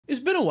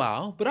a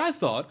while, but I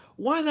thought,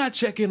 why not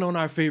check in on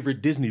our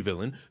favorite Disney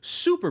villain,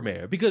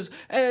 Superman? Because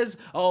as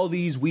all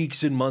these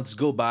weeks and months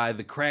go by,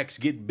 the cracks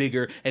get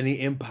bigger and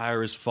the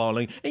empire is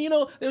falling. And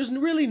there's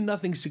really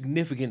nothing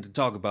significant to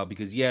talk about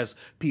because yes,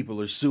 people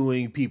are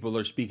suing, people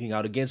are speaking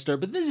out against her,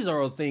 but these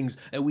are all things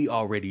that we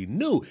already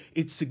knew.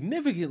 It's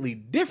significantly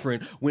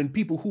different when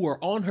people who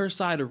are on her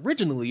side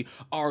originally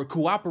are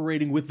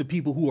cooperating with the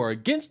people who are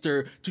against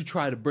her to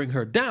try to bring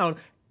her down.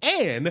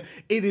 And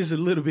it is a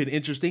little bit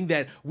interesting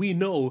that we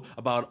know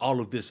about all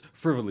of this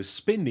frivolous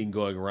spending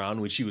going around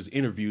when she was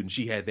interviewed and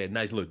she had that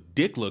nice little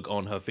dick look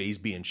on her face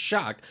being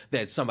shocked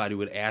that somebody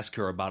would ask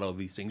her about all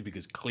these things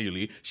because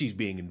clearly she's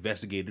being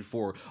investigated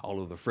for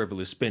all of the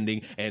frivolous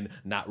spending and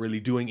not really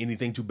doing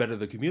anything to better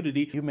the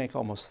community. You make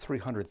almost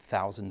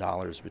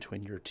 $300,000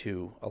 between your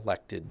two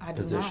elected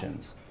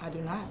positions. I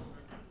do not.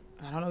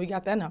 I don't know where you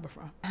got that number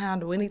from. I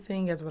handle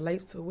anything as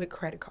relates to with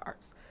credit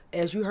cards.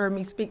 As you heard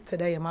me speak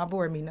today in my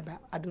board meeting about,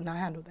 I do not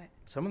handle that.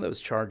 Some of those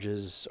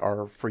charges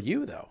are for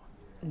you, though.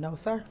 No,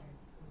 sir.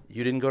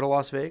 You didn't go to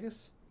Las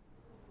Vegas?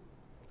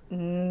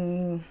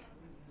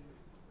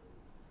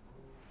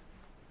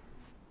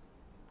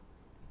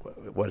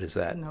 What is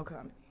that? No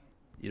comment.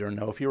 You don't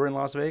know if you were in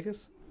Las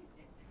Vegas?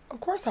 Of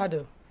course I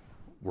do.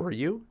 Were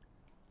you?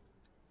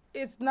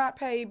 It's not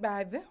paid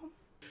by them.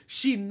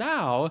 She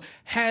now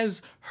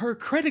has her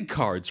credit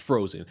cards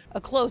frozen.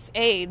 A close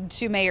aide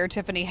to Mayor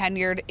Tiffany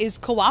Henyard is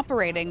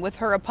cooperating with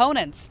her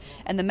opponents,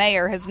 and the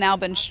mayor has now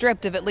been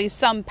stripped of at least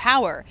some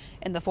power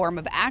in the form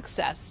of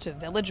access to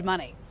village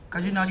money.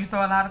 Because you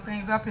throw a lot of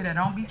things up here that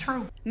don't be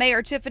true.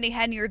 Mayor Tiffany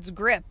Henyard's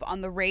grip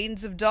on the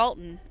reins of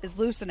Dalton is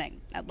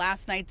loosening. At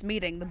last night's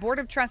meeting, the Board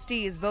of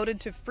Trustees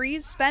voted to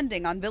freeze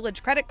spending on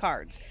village credit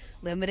cards,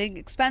 limiting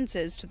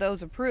expenses to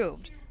those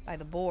approved by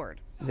the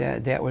board.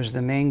 That was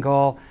the main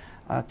goal.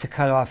 To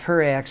cut off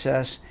her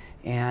access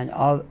and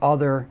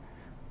other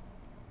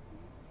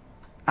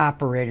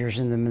operators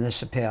in the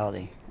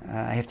municipality.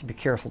 I have to be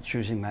careful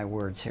choosing my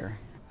words here.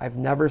 I've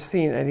never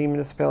seen any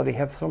municipality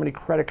have so many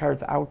credit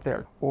cards out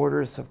there.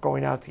 Orders of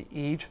going out to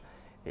eat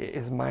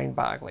is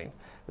mind-boggling.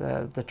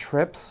 The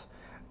trips,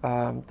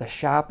 the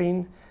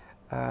shopping,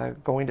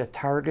 going to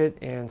Target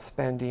and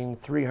spending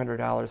 $300,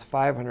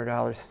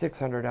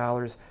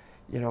 $500,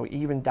 $600,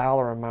 even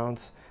dollar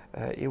amounts.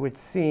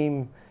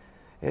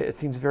 It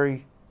seems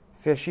very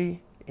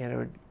fishy, and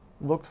it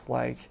looks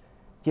like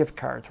gift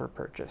cards were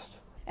purchased.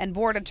 And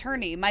board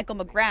attorney Michael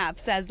McGrath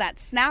says that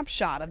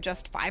snapshot of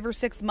just 5 or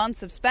 6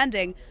 months of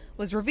spending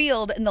was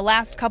revealed in the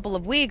last couple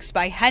of weeks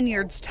by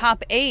Henyard's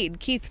top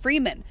aide, Keith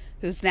Freeman,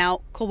 who's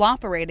now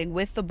cooperating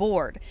with the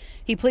board.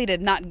 He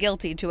pleaded not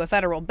guilty to a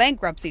federal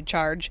bankruptcy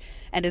charge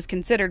and is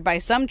considered by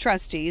some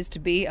trustees to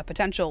be a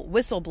potential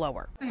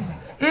whistleblower.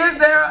 Is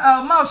there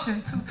a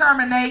motion to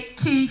terminate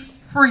Keith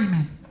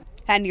Freeman?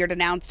 Henyard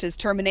announced his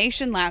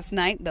termination last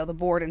night, though the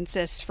board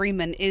insists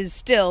Freeman is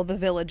still the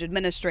village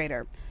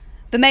administrator.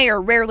 The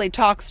mayor rarely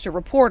talks to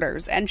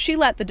reporters, and she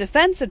let the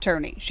defense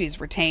attorney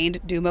she's retained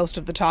do most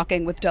of the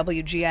talking with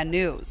WGN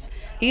News.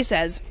 He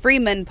says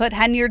Freeman put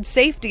Henyard's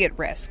safety at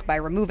risk by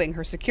removing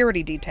her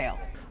security detail.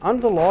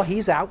 Under the law,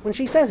 he's out when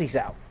she says he's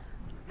out.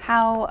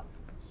 How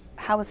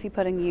is he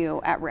putting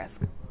you at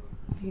risk?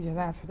 He just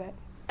answered that.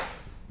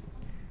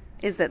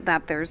 Is it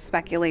that there's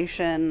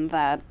speculation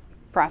that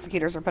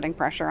prosecutors are putting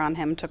pressure on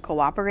him to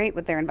cooperate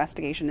with their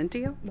investigation into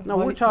you? No,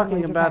 we're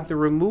talking about the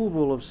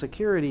removal of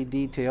security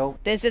detail.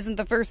 This isn't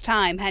the first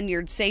time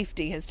Henyard's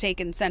safety has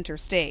taken center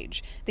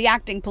stage. The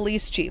acting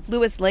police chief,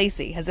 Louis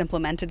Lacey, has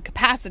implemented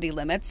capacity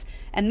limits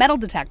and metal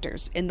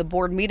detectors in the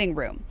board meeting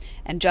room.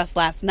 And just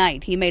last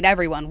night, he made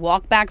everyone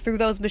walk back through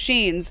those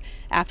machines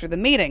after the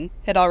meeting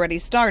had already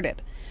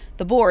started.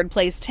 The board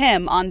placed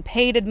him on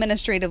paid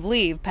administrative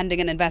leave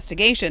pending an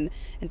investigation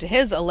into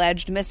his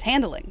alleged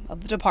mishandling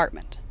of the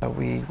department.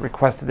 We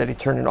requested that he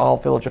turn in all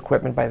village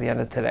equipment by the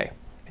end of today.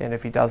 And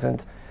if he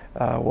doesn't,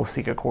 we'll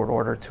seek a court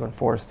order to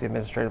enforce the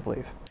administrative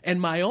leave. And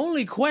my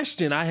only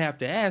question I have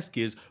to ask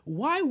is,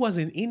 why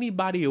wasn't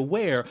anybody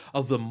aware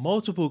of the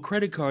multiple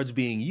credit cards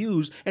being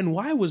used, and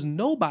why was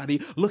nobody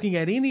looking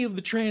at any of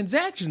the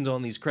transactions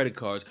on these credit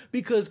cards?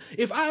 Because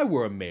if I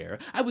were a mayor,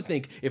 I would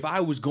think if I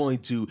was going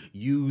to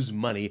use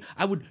money,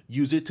 I would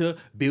use it to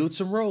build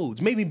some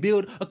roads, maybe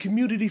build a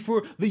community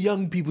for the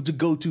young people to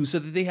go to so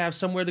that they have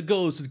somewhere to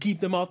go to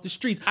keep them off the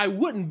streets. I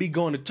wouldn't be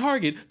going to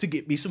Target to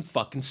get me some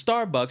fucking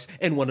Starbucks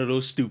and one of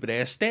those stupid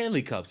ass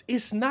Stanley cups.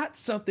 It's not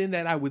something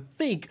that I would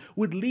think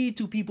would lead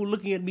to people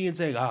looking at me and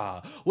saying,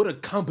 what a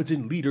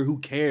competent leader who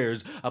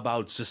cares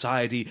about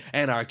society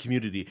and our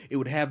community. It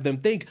would have them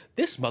think,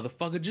 this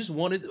motherfucker just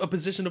wanted a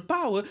position of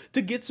power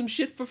to get some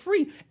shit for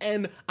free.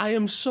 And I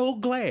am so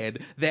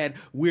glad that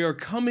we're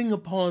coming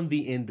upon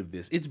the end of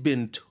this. It's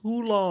been too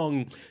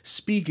long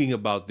speaking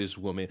about this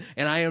woman,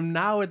 and I am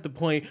now at the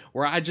point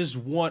where I just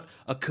want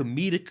a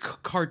comedic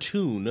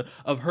cartoon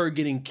of her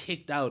getting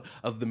kicked out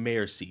of the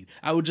mayor's seat.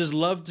 I would just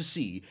love to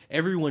see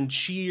everyone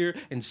cheer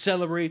and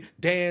celebrate,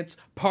 dance dance,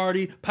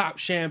 party, pop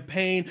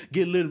champagne,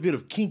 get a little bit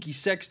of kinky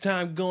sex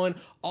time going,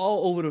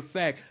 all over the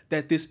fact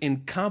that this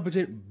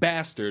incompetent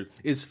bastard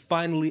is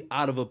finally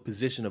out of a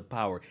position of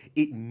power.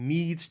 It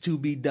needs to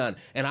be done.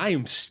 And I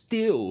am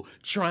still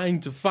trying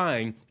to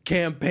find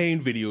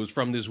campaign videos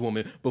from this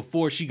woman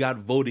before she got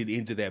voted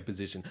into that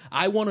position.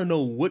 I want to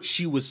know what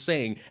she was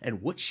saying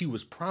and what she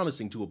was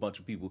promising to a bunch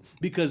of people,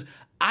 because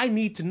I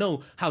need to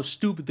know how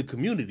stupid the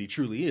community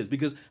truly is,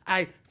 because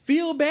I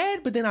feel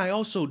bad, but then I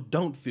also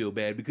don't feel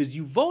bad, because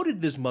you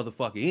voted this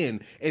motherfucker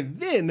in, and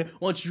then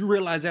once you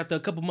realize after a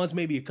couple months,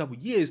 maybe a couple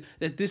years,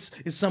 that this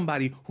is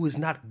somebody who is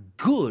not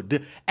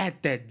good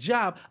at that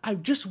job, I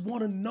just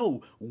want to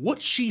know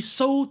what she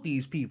sold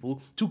these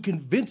people to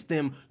convince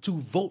them to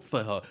vote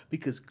for her,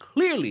 because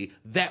clearly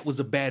that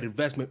was a bad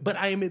investment. But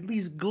I am at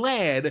least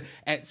glad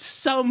at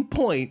some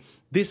point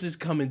this is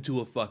coming to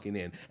a fucking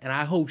end, and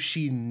I hope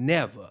she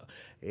never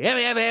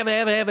ever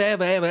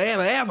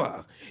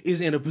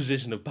is in a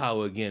position of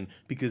power again,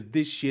 because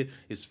this shit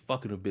is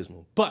fucking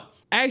abysmal. But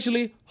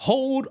actually,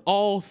 hold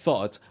all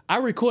thoughts. I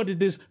recorded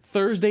this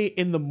Thursday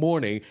in the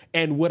morning,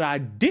 and what I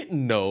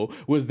didn't know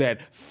was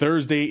that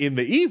Thursday in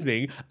the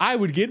evening, I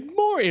would get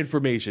more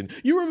information.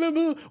 You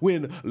remember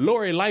when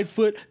Lori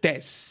Lightfoot,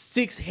 that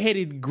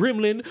six-headed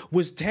gremlin,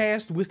 was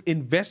tasked with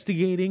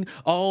investigating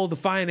all the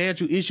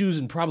financial issues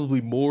and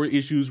probably more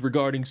issues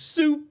regarding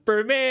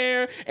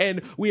Supermayor,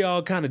 and we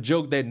all kind of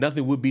joked that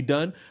nothing would be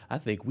done? I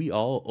think we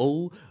all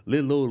owe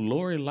little old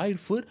Lori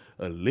Lightfoot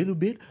a little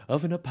bit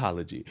of an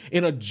apology.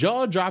 In a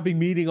jaw-dropping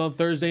meeting on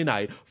Thursday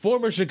night,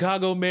 former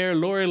Chicago Mayor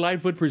Lori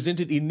Lightfoot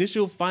presented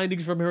initial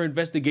findings from her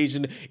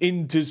investigation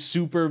into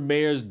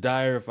Supermayor's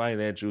dire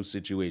financial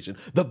situation.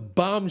 The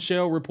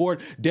bombshell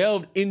report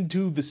delved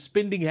into the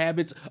spending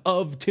habits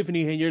of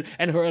Tiffany Henyard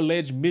and her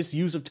alleged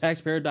misuse of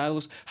taxpayer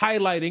dollars,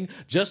 highlighting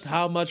just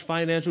how much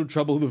financial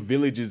trouble the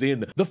village is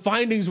in. The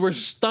findings were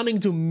stunning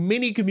to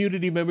many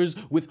community members,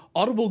 with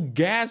audible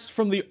gasps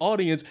from the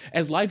audience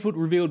as Lightfoot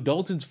revealed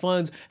Dalton's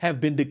funds have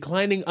been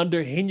declining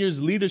under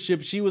Henyard's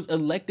leadership. She was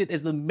elected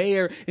as the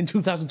mayor in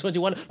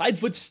 2021.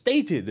 Lightfoot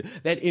stated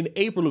that in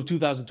April of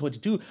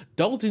 2022,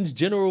 Dalton's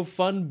general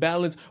fund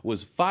balance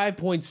was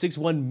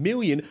 $5.61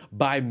 million.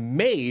 By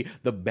May,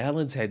 the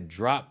balance had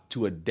dropped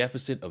to a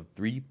deficit of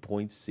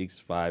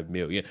 $3.65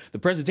 million. The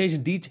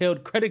presentation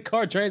detailed credit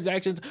card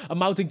transactions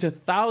amounting to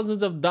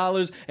thousands of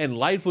dollars, and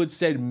Lightfoot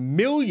said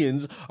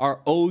millions are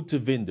owed to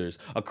vendors.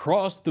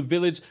 Across the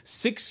village,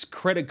 6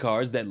 credit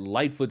cards that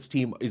Lightfoot's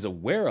team is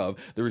aware of,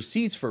 the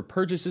receipts for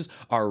purchases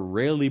are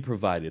rarely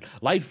provided.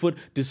 Lightfoot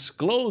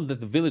disclosed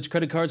that the village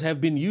credit cards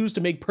have been used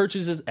to make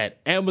purchases at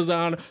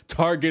Amazon,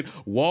 Target,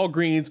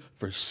 Walgreens,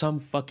 for some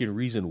fucking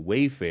reason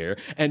Wayfair,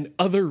 and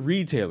other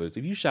retailers.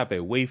 If you shop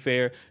at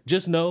Wayfair,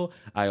 just know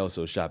I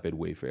also shop at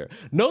Wayfair.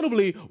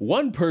 Notably,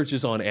 one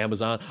purchase on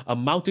Amazon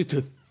amounted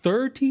to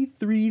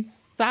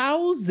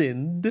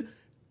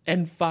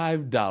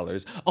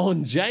 $33,005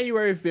 on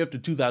January 5th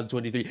of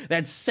 2023.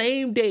 That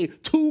same day,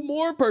 2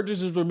 more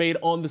purchases were made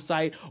on the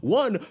site,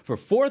 one for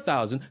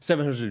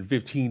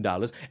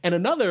 $4,715 and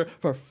another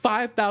for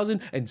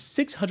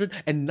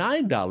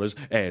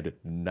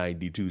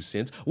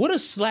 $5,609.92. What a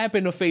slap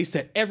in the face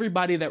to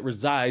everybody that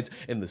resides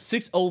in the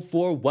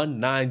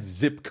 60419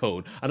 zip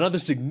code. Another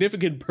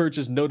significant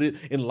purchase noted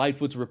in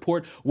Lightfoot's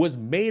report was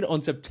made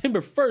on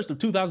September 1st of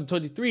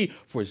 2023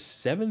 for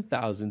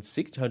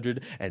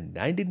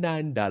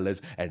 $7,699.99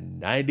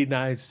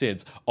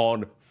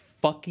 on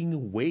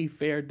fucking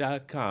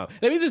Wayfair.com.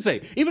 Let me just say,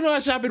 even though I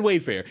shop at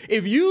Wayfair,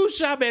 if you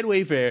shop at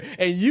Wayfair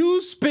and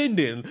you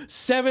spending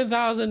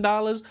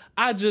 $7,000,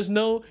 I just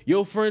know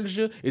your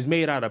furniture is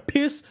made out of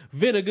piss,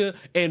 vinegar,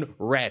 and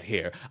rat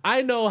hair.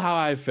 I know how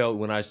I felt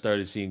when I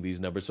started seeing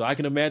these numbers, so I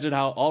can imagine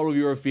how all of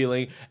you are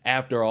feeling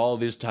after all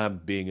this time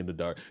being in the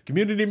dark.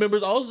 Community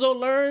members also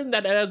learned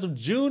that as of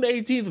June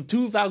 18th of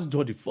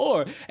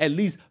 2024, at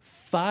least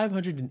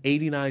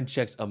 589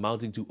 checks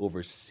amounting to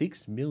over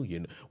 $6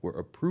 million were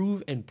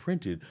approved and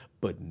printed,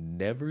 but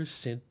never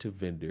sent to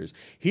vendors.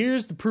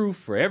 Here's the proof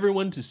for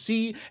everyone to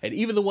see, and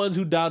even the ones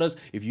who doubt us.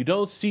 If you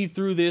don't see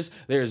through this,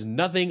 there is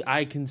nothing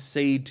I can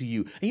say to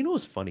you. And you know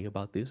what's funny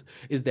about this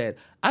is that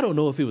I don't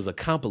know if it was a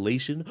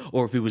compilation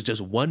or if it was just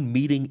one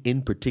meeting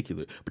in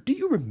particular, but do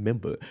you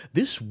remember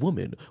this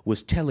woman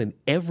was telling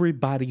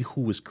everybody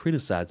who was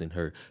criticizing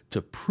her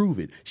to prove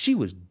it? She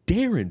was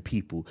daring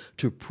people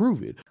to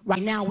prove it.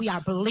 Right now we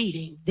are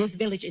bleeding. This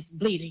village is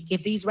bleeding.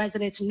 If these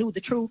residents knew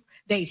the truth,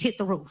 they'd hit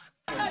the roof.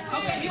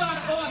 Okay, you out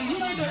of order. You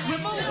need to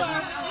remove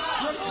her.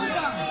 Remove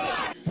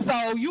her.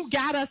 So you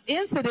got us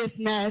into this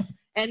mess,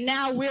 and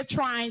now we're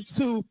trying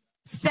to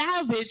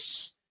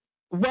salvage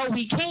what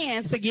we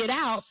can to get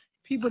out.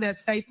 People that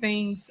say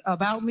things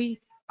about me,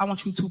 I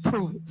want you to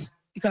prove it.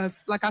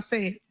 Because, like I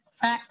said,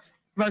 fact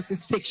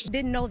versus fiction.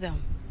 Didn't know them.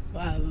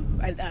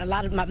 A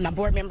lot of my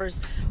board members,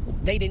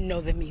 they didn't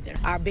know them either.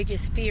 Our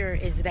biggest fear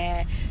is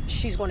that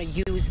she's going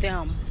to use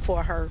them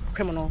for her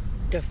criminal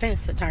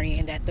defense attorney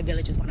and that the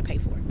village is going to pay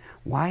for it.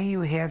 Why are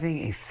you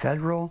having a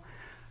federal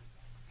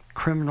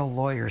criminal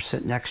lawyer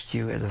sit next to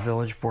you at a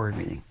village board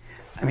meeting?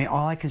 I mean,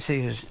 all I can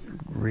say is,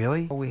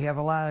 really? We have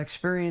a lot of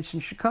experience in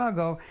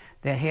Chicago.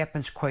 That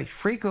happens quite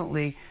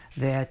frequently,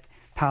 that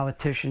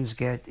politicians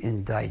get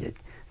indicted.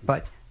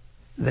 But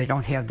they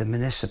don't have the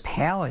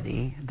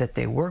municipality that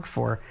they work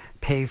for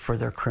pay for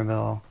their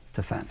criminal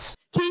defense.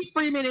 Keith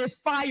Freeman is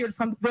fired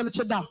from the Village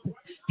of Dalton.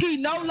 He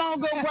no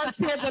longer works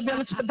here at the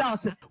Village of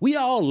Dalton. We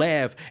all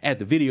laugh at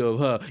the video of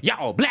her,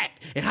 y'all black,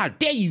 and how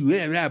dare you,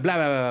 blah, blah,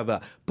 blah, blah, blah.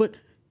 But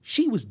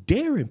she was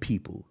daring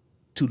people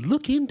to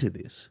look into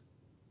this,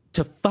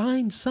 to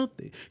find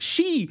something.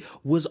 She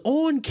was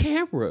on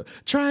camera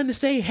trying to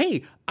say,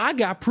 hey, I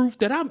got proof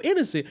that I'm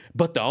innocent,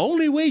 but the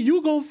only way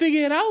you gonna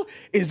figure it out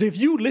is if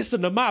you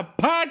listen to my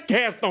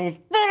podcast on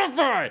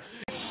Spotify.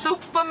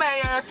 Super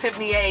Mayor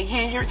Tiffany A.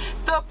 Henyard,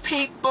 the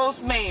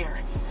people's mayor.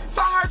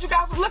 So I heard you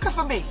guys was looking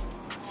for me.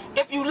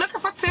 If you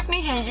looking for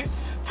Tiffany Henyard,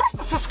 press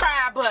the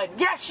subscribe button.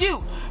 Yes, you.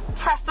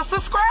 Press the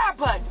subscribe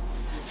button.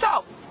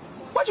 So,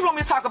 what you want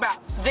me to talk about?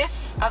 This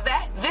or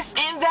that? This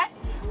and that?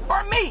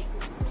 Or me?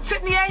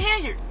 Tiffany A.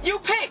 Henyard, you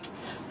pick.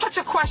 Put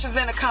your questions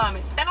in the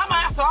comments, and I'm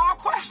gonna answer all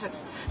questions.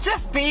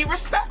 Just be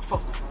respectful.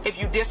 If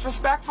you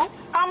disrespectful,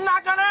 I'm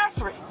not gonna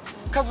answer it.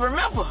 Because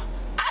remember,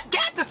 I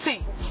got the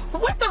tea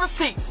with the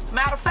receipts.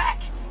 Matter of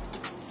fact,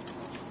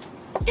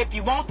 if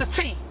you want the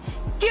tea,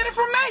 get it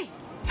from me.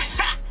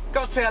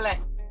 Go tell that.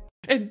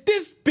 And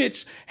this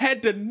bitch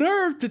had the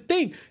nerve to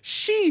think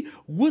she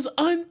was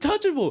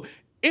untouchable.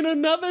 In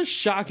another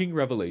shocking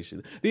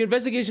revelation, the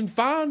investigation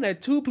found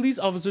that 2 police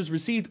officers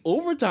received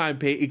overtime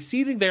pay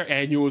exceeding their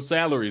annual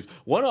salaries.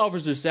 One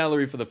officer's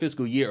salary for the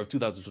fiscal year of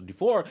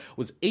 2024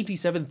 was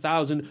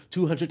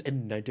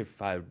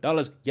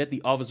 $87,295, yet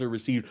the officer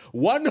received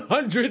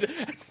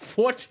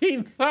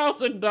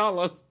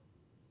 $114,000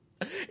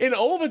 in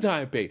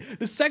overtime pay.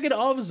 The second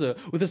officer,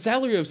 with a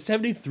salary of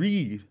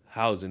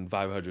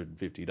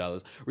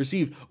 $73,550,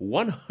 received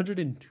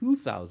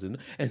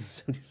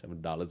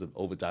 $102,077 in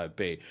overtime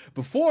pay.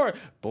 Before,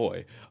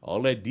 boy,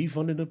 all that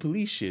defunding the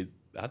police shit,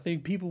 I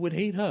think people would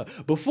hate her.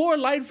 Before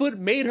Lightfoot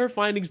made her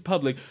findings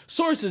public,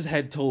 sources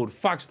had told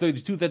Fox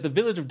 32 that the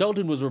village of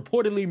Dalton was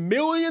reportedly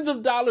millions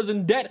of dollars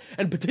in debt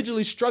and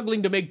potentially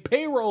struggling to make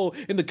payroll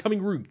in the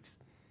coming weeks.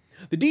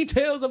 The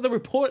details of the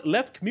report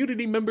left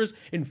community members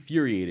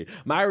infuriated.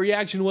 My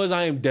reaction was,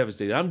 I am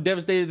devastated. I'm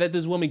devastated that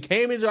this woman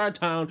came into our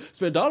town,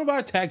 spent all of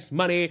our tax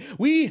money.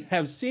 We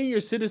have senior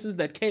citizens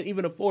that can't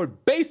even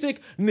afford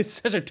basic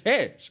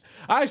necessities.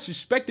 I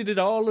suspected it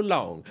all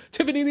along.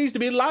 Tiffany needs to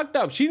be locked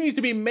up. She needs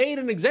to be made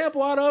an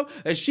example out of,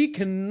 as she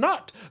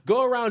cannot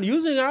go around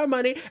using our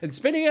money and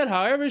spending it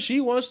however she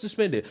wants to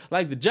spend it.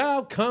 Like the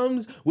job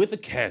comes with a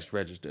cash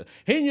register.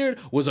 Henyard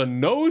was a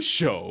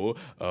no-show.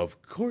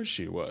 Of course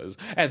she was.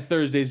 At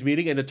Thursday's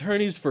meeting, and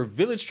attorneys for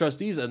village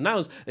trustees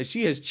announced that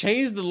she has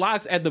changed the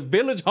locks at the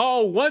village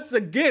hall once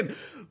again.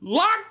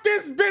 Lock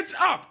this bitch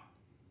up!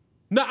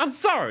 No, I'm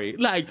sorry.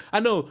 Like, I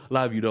know a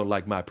lot of you don't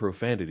like my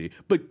profanity,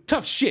 but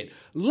tough shit.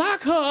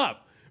 Lock her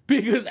up.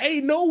 Because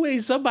ain't no way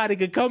somebody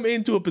could come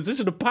into a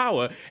position of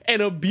power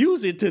and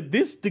abuse it to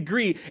this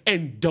degree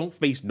and don't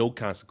face no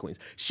consequence.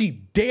 She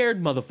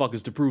dared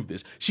motherfuckers to prove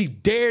this. She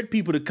dared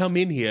people to come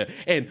in here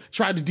and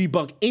try to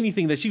debunk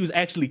anything that she was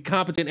actually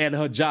competent at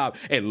her job.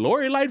 And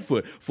Lori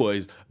Lightfoot, for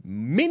as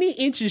many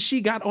inches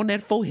she got on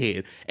that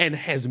forehead and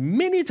has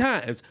many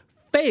times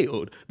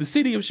failed the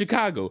city of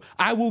Chicago,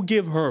 I will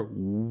give her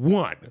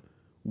one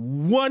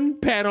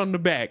pat on the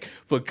back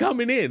for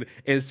coming in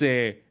and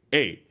saying,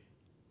 hey,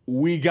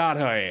 we got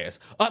her ass.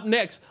 Up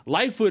next,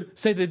 Lightfoot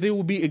said that they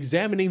will be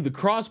examining the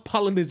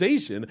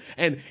cross-pollination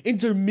and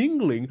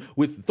intermingling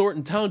with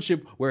Thornton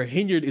Township, where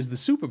Henyard is the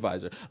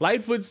supervisor.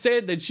 Lightfoot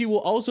said that she will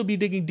also be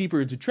digging deeper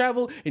into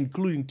travel,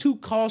 including 2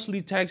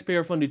 costly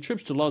taxpayer-funded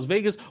trips to Las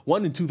Vegas,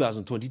 one in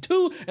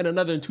 2022 and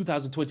another in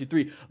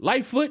 2023.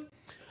 Lightfoot,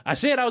 I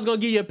said I was gonna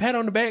give you a pat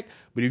on the back,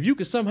 but if you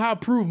could somehow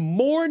prove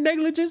more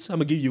negligence, I'm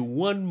gonna give you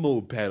one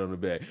more pat on the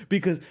back,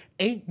 because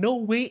ain't no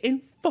way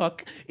in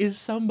fuck is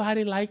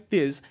somebody like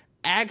this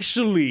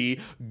actually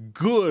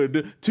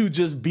good to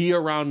just be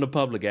around the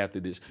public after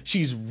this.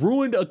 She's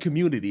ruined a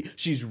community.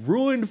 She's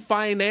ruined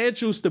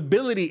financial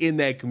stability in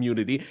that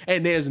community,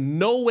 and there's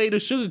no way to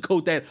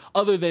sugarcoat that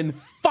other than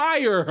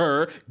fire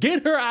her,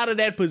 get her out of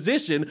that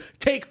position,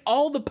 take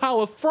all the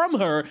power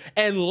from her,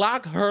 and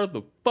lock her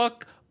the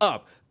fuck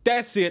up.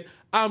 That's it.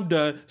 I'm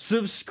done.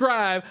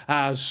 Subscribe.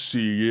 I'll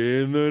see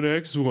you in the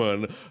next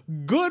one.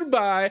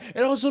 Goodbye.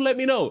 And also let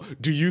me know,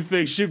 do you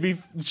think should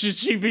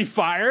she be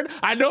fired?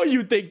 I know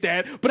you think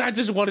that, but I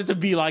just wanted to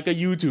be like a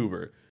YouTuber.